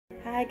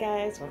Hi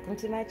guys, welcome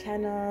to my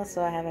channel.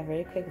 So I have a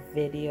very quick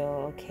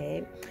video.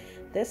 Okay,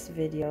 this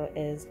video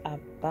is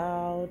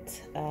about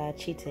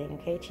cheating.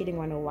 Okay, cheating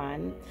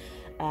 101.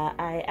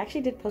 I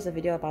actually did post a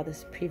video about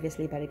this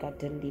previously, but it got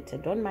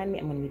deleted. Don't mind me,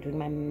 I'm going to be doing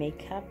my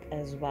makeup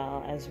as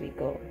well as we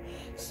go.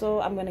 So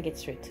I'm going to get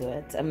straight to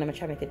it. I'm going to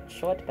try to make it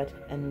short but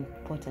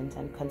important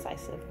and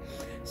concise.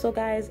 So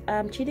guys,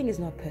 cheating is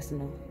not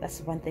personal.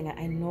 That's one thing.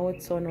 I know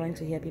it's so annoying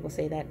to hear people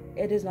say that.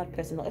 It is not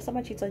personal. If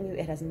someone cheats on you,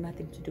 it has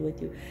nothing to do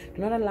with you.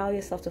 Do not allow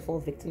yourself to fall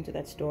victim to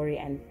that story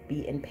and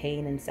be in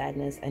pain and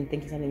sadness and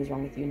thinking something is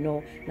wrong with you.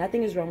 No,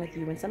 nothing is wrong with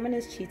you. When someone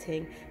is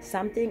cheating,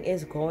 something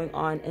is going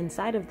on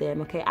inside of them.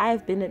 Okay, I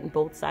have been in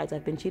both sides.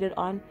 I've been cheated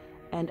on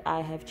and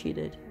I have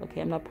cheated. Okay,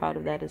 I'm not proud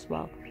of that as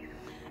well.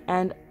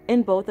 And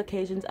in both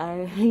occasions,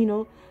 I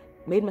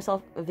made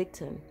myself a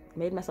victim.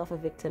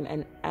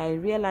 And I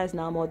realize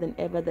now more than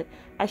ever that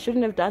I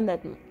shouldn't have done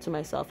that to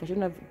myself. I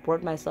shouldn't have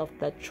brought myself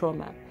that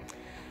trauma.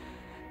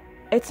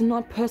 It's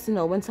not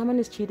personal. When someone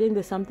is cheating,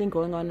 there's something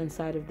going on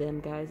inside of them,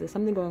 guys. There's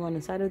something going on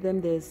inside of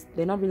them.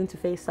 They're not willing to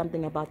face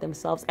something about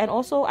themselves. And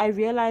also, I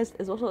realized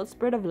is also a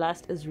spirit of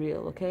lust is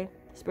real. Okay,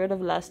 spirit of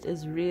lust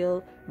is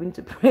real. We need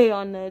to pray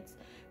on it.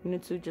 We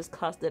need to just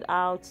cast it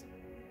out.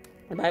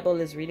 The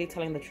Bible is really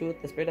telling the truth.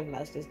 The spirit of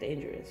lust is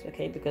dangerous.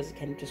 Okay, because it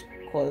can just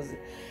cause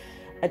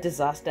a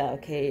disaster.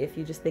 Okay, if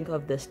you just think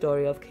of the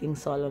story of King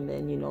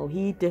Solomon,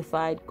 he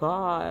defied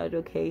God.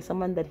 Okay,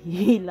 someone that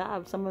he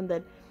loved, someone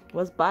that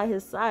was by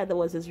his side, that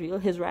was his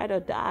ride or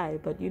die.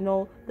 But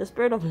the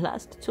spirit of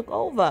lust took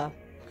over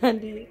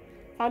and he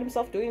found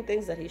himself doing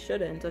things that he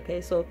shouldn't. Okay,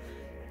 so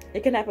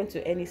it can happen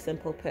to any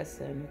simple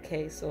person.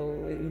 Okay, so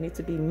we need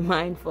to be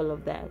mindful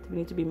of that.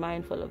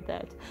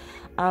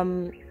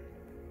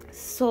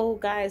 So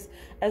guys,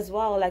 as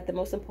well, like the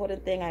most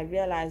important thing I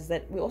realized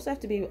that we also have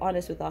to be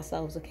honest with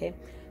ourselves. Okay,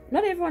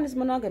 not everyone is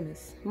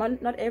monogamous.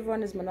 Not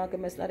everyone is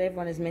monogamous. Not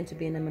everyone is meant to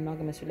be in a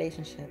monogamous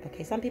relationship.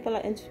 Okay, some people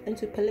are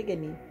into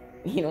polygamy.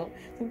 Some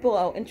people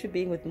are into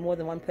being with more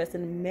than one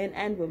person, men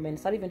and women.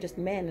 It's not even just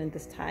men in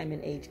this time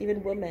and age,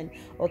 even women.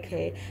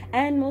 Okay,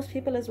 and most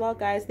people as well,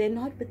 guys, they're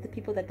not with the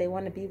people that they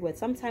want to be with.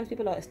 Sometimes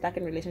people are stuck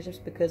in relationships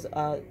because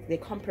they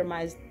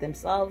compromise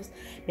themselves.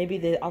 Maybe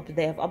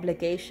they have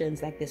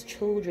obligations, like there's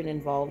children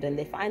involved, and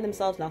they find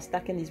themselves now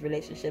stuck in these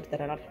relationships that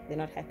they're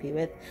not happy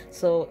with.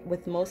 So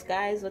with most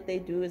guys, what they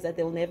do is that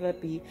they'll never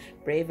be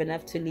brave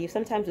enough to leave.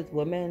 Sometimes with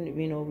women,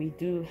 we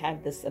do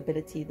have this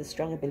ability, the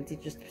strong ability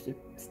just to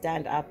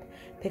stand up,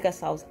 pick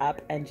ourselves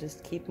up and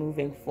just keep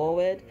moving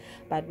forward.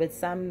 But with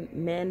some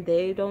men,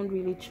 they don't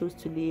really choose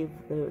to leave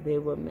their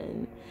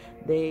women.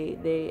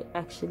 They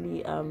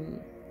actually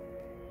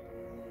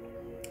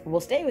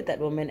will stay with that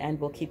woman and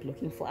will keep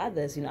looking for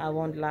others. I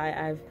won't lie,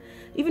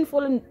 I've been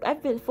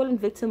fallen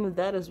victim of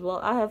that as well.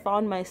 I have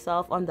found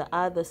myself on the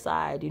other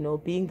side,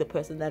 being the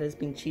person that has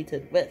been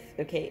cheated with.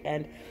 Okay,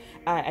 and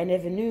I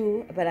never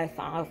knew, but I've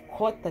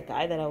caught the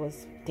guy that I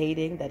was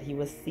dating, that he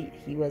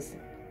was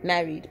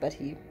married, but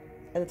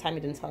at the time he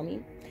didn't tell me,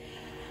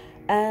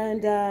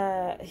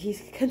 and he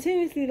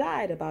continuously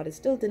lied about it,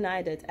 still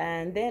denied it,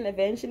 and then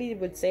eventually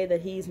would say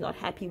that he's not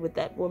happy with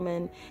that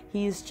woman.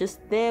 He's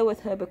just there with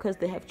her because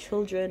they have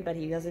children, but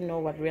he doesn't know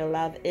what real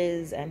love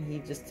is, and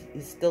he's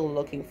still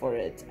looking for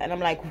it. And I'm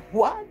like,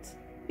 what?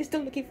 You're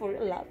still looking for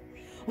real love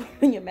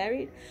when you're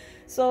married?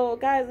 So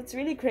guys, it's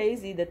really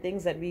crazy the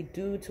things that we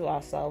do to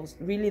ourselves.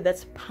 Really,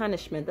 that's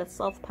punishment. That's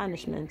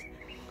self-punishment,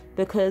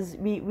 because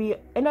we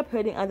end up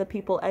hurting other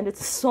people, and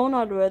it's so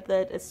not worth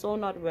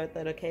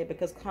it. Okay,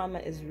 because karma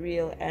is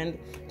real. And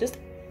just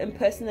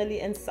personally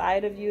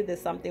inside of you,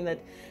 there's something that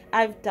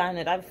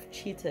I've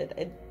cheated.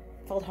 It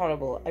felt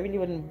horrible. I really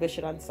wouldn't wish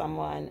it on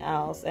someone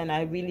else, and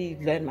I really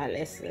learned my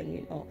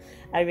lesson.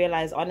 I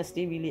realized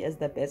honesty really is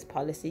the best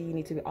policy. You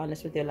need to be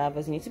honest with your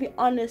lovers. You need to be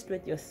honest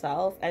with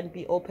yourself and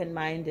be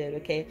open-minded.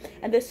 Okay,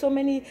 and there's so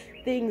many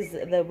things,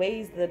 the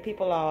ways that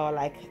people are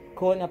like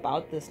going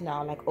about this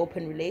now, like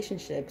open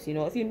relationships.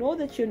 If you know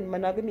that your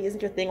monogamy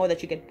isn't your thing, or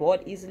that you get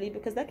bored easily,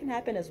 because that can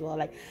happen as well.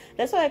 Like,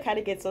 that's why I kind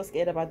of get so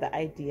scared about the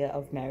idea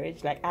of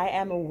marriage. Like, I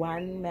am a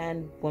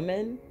one-man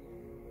woman.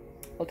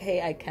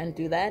 Okay, I can't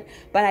do that,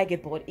 but I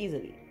get bored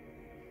easily,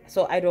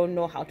 so I don't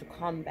know how to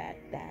combat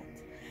that.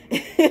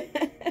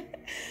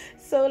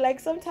 So like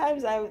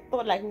sometimes I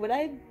thought, like, would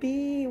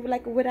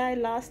I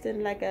last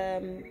in like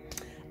an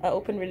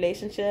open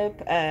relationship?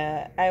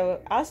 I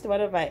asked one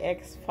of my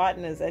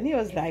ex-partners, and he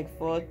was like,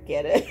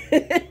 forget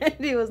it.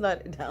 He was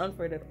not down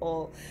for it at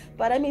all.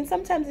 But I mean,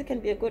 sometimes it can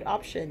be a good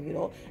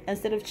option,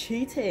 instead of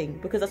cheating,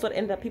 because that's what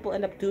people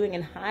end up doing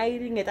and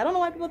hiding it. I don't know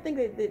why people think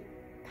that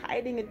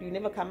hiding it, you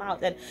never come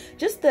out. And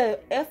just the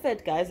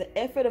effort, guys, the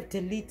effort of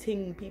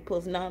deleting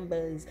people's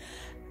numbers,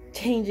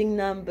 changing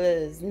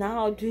numbers,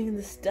 now doing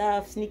the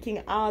stuff,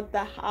 sneaking out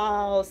the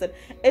house, and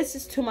it's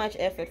just too much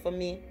effort for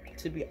me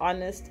to be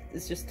honest,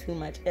 it's just too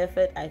much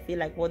effort. I feel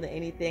like more than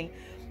anything,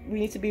 we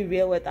need to be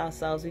real with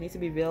ourselves. We need to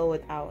be real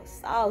with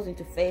ourselves. We need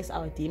to face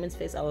our demons,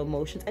 face our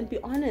emotions, and be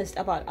honest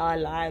about our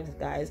lives,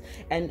 guys.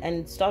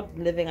 And stop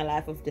living a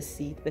life of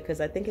deceit, because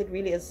I think it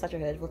really is such a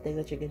hurtful thing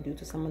that you can do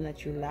to someone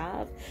that you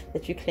love,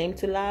 that you claim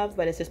to love,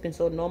 but it's just been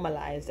so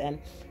normalized. And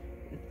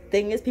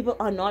thing is, people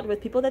are not with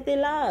people that they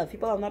love.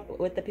 People are not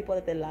with the people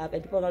that they love,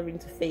 and people are not willing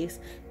to face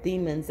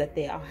demons that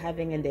they are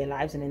having in their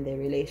lives and in their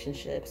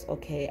relationships.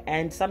 Okay,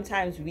 and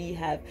sometimes we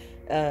have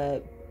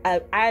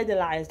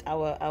idolized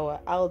our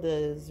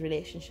elders'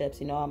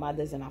 relationships, our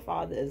mothers and our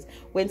fathers,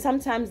 when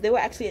sometimes they were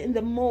actually in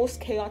the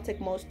most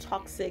chaotic, most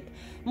toxic,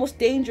 most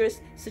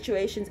dangerous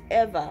situations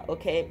ever.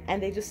 Okay,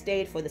 and they just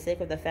stayed for the sake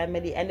of the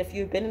family. And if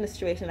you've been in a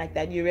situation like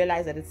that, you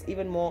realize that it's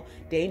even more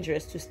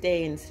dangerous to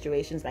stay in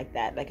situations like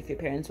that. Like if your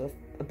parents were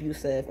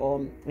abusive,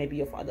 or maybe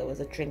your father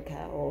was a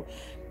drinker or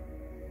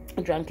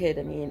a drunkard,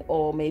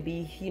 or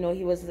maybe he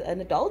was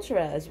an adulterer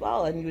as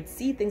well, and you would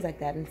see things like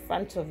that in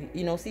front of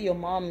see your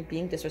mom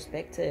being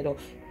disrespected, or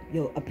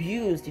you're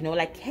abused,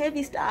 like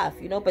heavy stuff,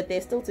 but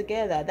they're still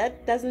together.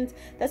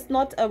 That's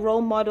not a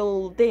role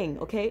model thing.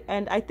 Okay,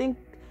 and I think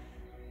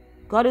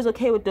God is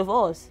okay with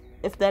divorce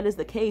if that is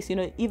the case.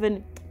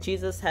 Even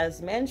Jesus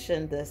has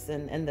mentioned this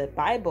in the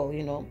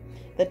Bible,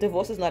 that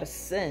divorce is not a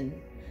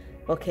sin.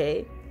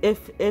 Okay,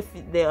 if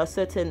there are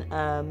certain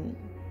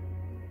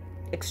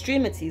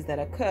extremities that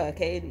occur.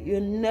 Okay,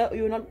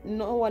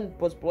 no one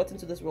was brought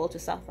into this world to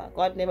suffer.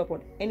 God never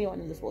brought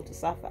anyone in this world to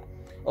suffer.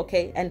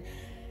 Okay, and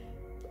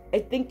I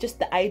think just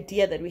the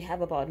idea that we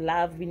have about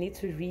love, we need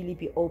to really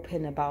be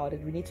open about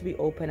it. We need to be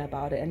open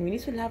about it, and we need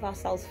to love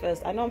ourselves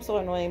first. I know I'm so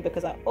annoying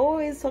because I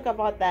always talk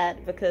about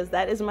that, because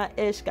that is my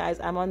ish, guys.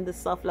 I'm on this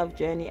self-love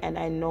journey, and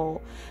I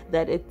know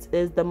that it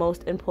is the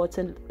most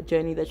important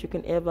journey that you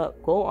can ever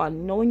go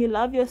on. When you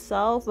love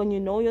yourself, when you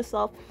know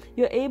yourself,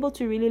 you're able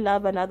to really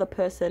love another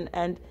person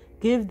and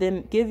give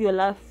your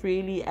love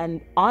freely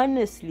and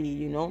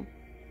honestly,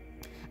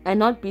 and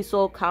not be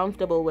so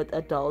comfortable with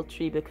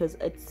adultery, because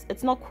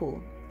it's not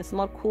cool. It's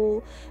not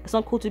cool. It's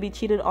not cool to be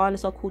cheated on.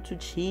 It's not cool to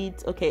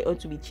cheat, okay, or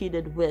to be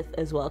cheated with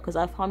as well, because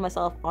I found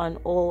myself on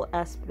all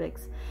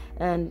aspects.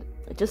 And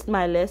just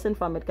my lesson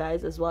from it,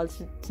 guys, as well,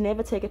 to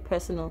never take it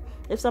personal.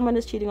 If someone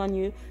is cheating on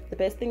you, the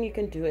best thing you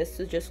can do is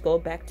to just go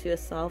back to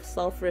yourself,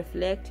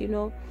 self-reflect,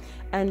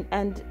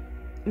 and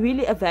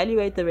really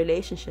evaluate the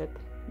relationship.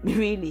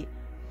 Really.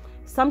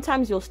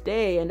 Sometimes you'll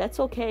stay, and that's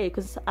okay,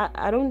 because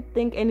I don't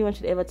think anyone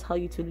should ever tell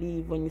you to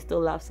leave when you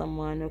still love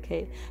someone,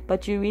 okay?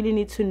 But you really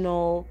need to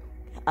know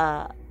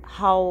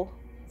how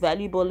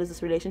valuable is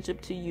this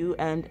relationship to you,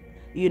 and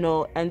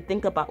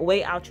and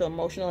weigh out your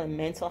emotional and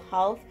mental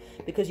health,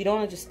 because you don't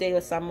want to just stay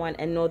with someone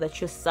and know that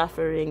you're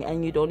suffering,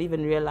 and you don't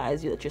even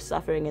realize that you're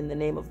suffering in the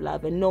name of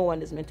love. And no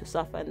one is meant to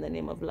suffer in the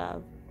name of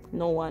love.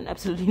 No one,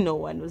 absolutely no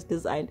one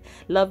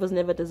love was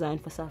never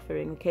designed for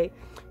suffering. Okay,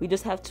 we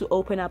just have to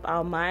open up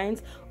our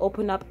minds,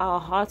 open up our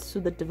hearts to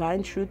the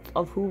divine truth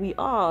of who we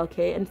are,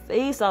 okay, and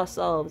face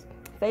ourselves,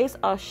 face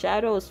our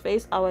shadows,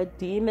 face our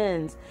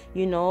demons,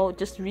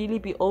 just really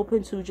be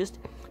open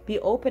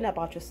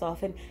about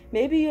yourself. And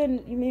maybe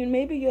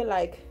you're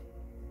like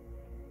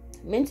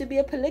meant to be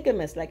a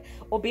polygamist,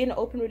 or be in an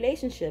open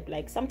relationship.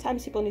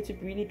 Sometimes people need to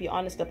really be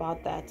honest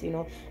about that.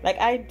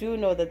 I do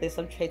know that there's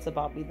some traits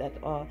about me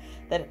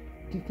that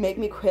make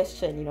me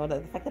question,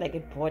 the fact that I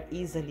get bored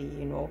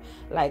easily,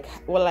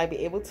 will I be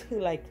able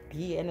to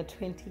be in a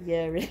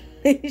 20-year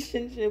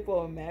relationship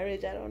or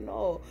marriage? I don't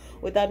know,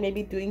 without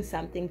maybe doing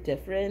something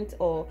different,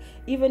 or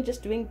even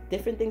just doing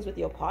different things with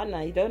your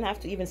partner. You don't have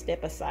to even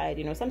step aside.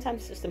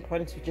 Sometimes it's just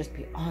important to just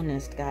be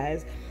honest,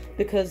 guys,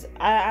 because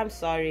I'm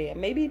sorry,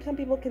 maybe some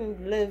people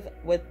can live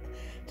with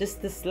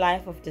just this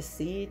life of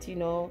deceit.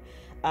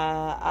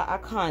 I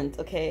can't.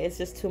 Okay, it's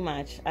just too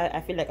much. I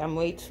feel like I'm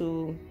way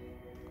too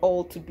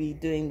old to be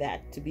doing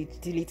that, to be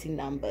deleting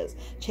numbers,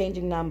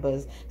 changing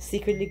numbers,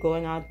 secretly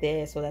going out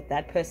there so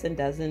that person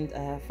doesn't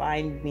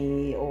find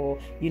me, or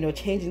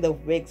changing the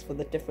wigs for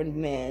the different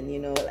men,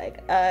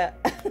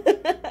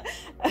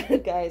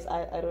 guys,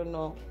 I don't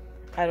know.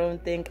 I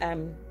don't think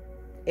I'm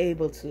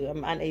unable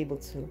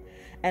to,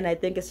 and I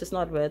think it's just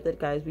not worth it,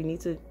 guys. We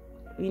need to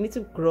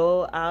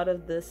grow out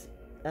of this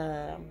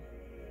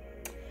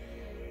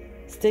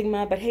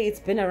stigma. But hey, it's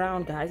been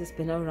around, guys. It's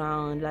been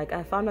around.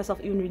 I found myself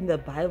even reading the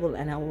Bible,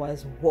 and I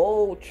was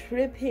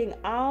tripping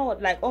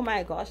out. Oh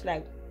my gosh,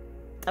 I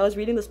was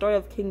reading the story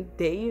of King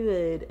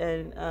David,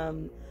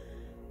 and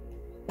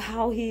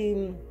how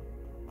he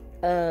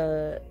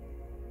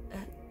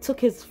took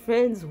his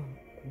friend's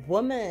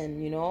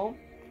woman,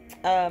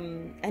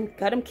 and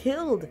got him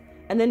killed,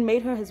 and then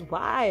made her his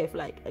wife.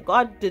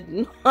 God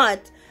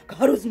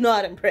was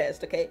not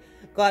impressed. Okay,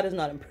 God is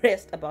not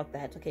impressed about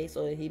that. Okay,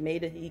 so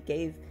he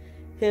gave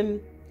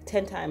him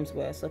 10 times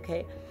worse.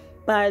 Okay,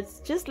 but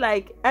just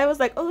I was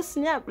like, oh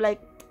snap,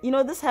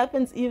 this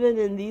happens even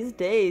in these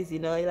days.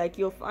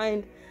 You'll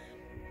find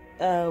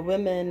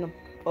women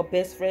or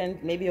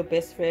maybe your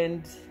best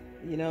friend,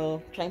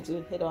 trying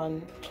to hit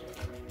on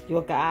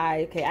your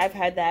guy. Okay, I've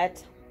had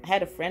that. I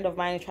had a friend of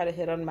mine who tried to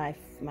hit on my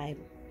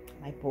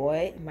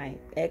boy, my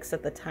ex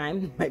at the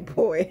time, my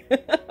boy,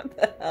 what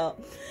the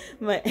hell,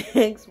 my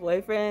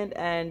ex-boyfriend,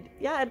 and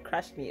yeah, it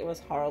crushed me. It was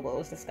horrible. It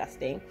was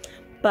disgusting.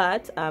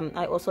 But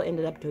I also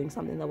ended up doing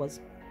something that was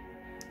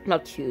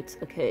not cute,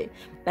 okay?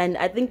 And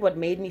I think what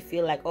made me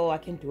feel like, oh, I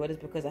can do it, is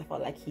because I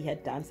felt like he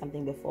had done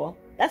something before.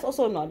 That's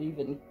also not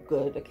even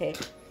good, okay?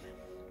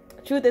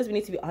 Truth is, we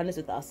need to be honest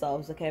with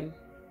ourselves, okay?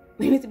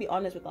 We need to be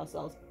honest with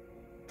ourselves.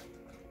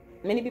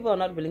 Many people are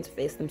not willing to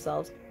face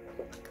themselves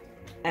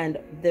and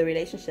their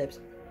relationships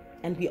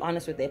and be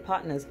honest with their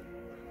partners,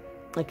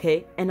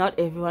 okay? And not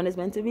everyone is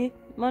meant to be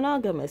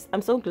monogamous.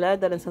 I'm so glad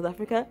that in South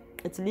Africa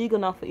it's legal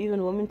now for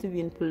even women to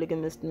be in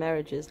polygamous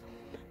marriages,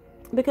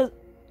 because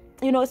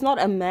you know, it's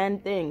not a man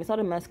thing, it's not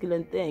a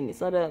masculine thing,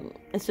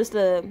 it's just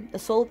a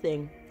soul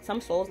thing. Some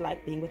souls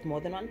like being with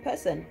more than one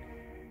person,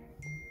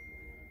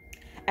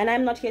 and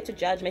I'm not here to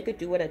judge. Make it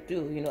do what it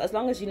do, you know, as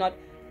long as you're not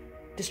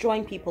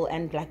destroying people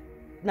and like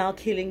now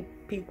killing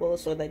people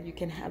so that you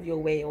can have your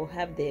way or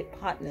have their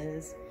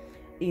partners,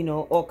 you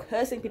know, or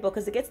cursing people,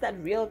 because it gets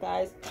that real,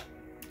 guys.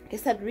 It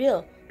gets that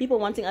real. People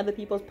wanting other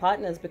people's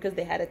partners because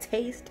they had a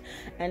taste,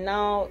 and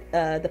now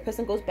the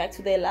person goes back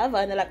to their lover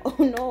and they're like, oh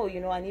no, you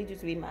know, I need you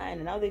to be mine,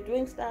 and now they're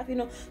doing stuff, you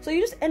know. So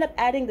you just end up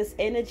adding this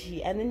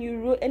energy, and then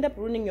you end up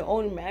ruining your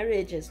own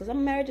marriages. So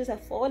some marriages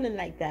have fallen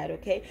like that,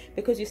 okay,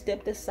 because you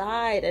stepped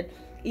aside. And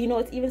you know,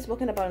 it's even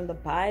spoken about in the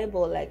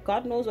Bible. Like,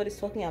 God knows what he's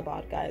talking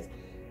about, guys.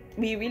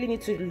 We really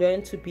need to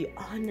learn to be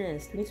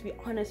honest. We need to be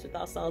honest with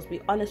ourselves,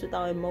 be honest with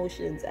our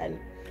emotions, and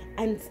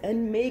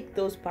make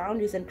those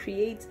boundaries and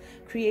create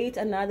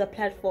another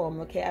platform,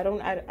 okay?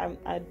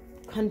 I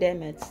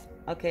condemn it,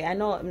 okay? I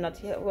know I'm not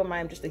here, who am I?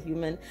 I'm just a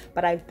human,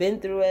 but I've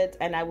been through it,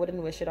 and I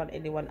wouldn't wish it on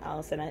anyone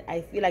else. And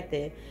I feel like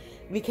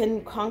we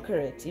can conquer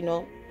it, you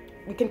know?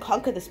 We can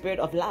conquer the spirit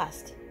of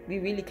lust. We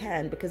really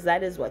can, because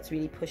that is what's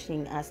really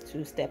pushing us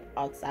to step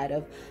outside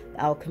of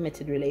our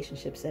committed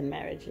relationships and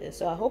marriages.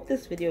 So I hope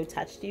this video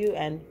touched you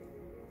and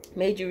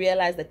made you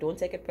realize that don't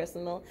take it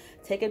personal.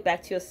 Take it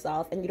back to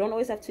yourself, and you don't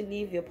always have to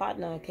leave your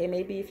partner, okay?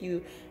 Maybe if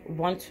you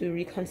want to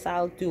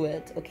reconcile, do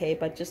it, okay?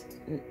 But just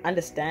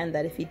understand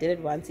that if he did it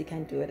once, he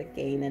can do it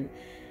again,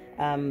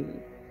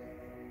 and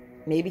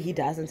maybe he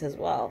doesn't as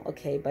well,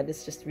 okay? But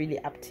it's just really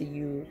up to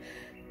you.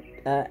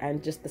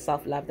 And just the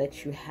self-love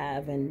that you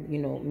have, and you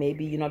know,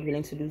 maybe you're not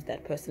willing to lose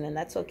that person, and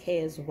that's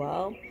okay as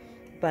well.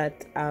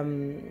 But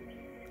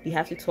you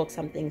have to talk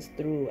some things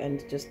through,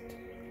 and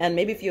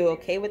maybe if you're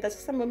okay with that.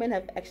 Some women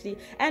have actually,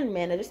 and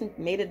men, have just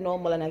made it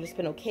normal, and I've just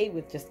been okay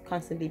with just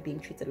constantly being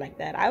treated like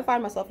that. I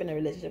found myself in a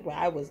relationship where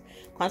I was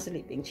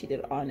constantly being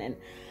cheated on, and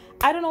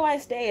I don't know why I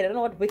stayed. I don't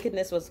know what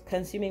wickedness was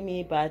consuming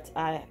me, but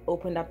I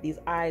opened up these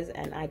eyes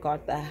and I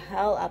got the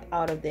hell up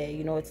out of there.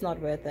 You know, it's not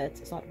worth it.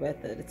 It's not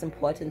worth it. It's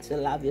important to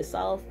love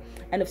yourself.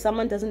 And if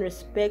someone doesn't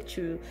respect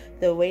you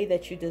the way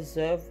that you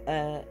deserve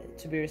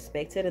to be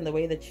respected, and the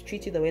way that you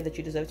treat you the way that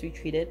you deserve to be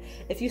treated,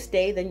 if you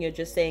stay, then you're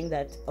just saying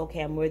that,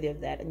 okay, I'm worthy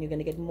of that, and you're going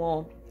to get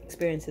more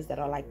experiences that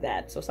are like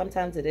that. So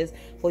sometimes it is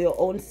for your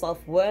own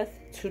self-worth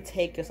to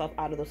take yourself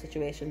out of those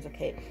situations,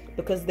 okay?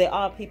 Because there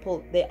are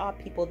people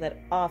that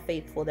are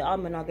faithful. There are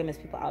monogamous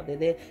people out there.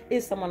 There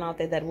is someone out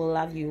there that will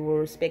love you, will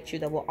respect you,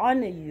 that will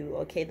honor you,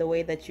 okay, the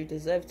way that you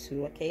deserve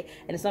to, okay?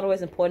 And it's not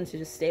always important to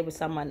just stay with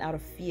someone out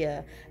of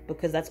fear,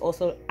 because that's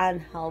also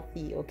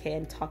unhealthy, okay,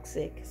 and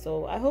toxic.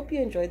 So I hope you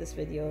enjoyed this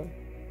video.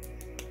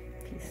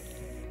 Peace.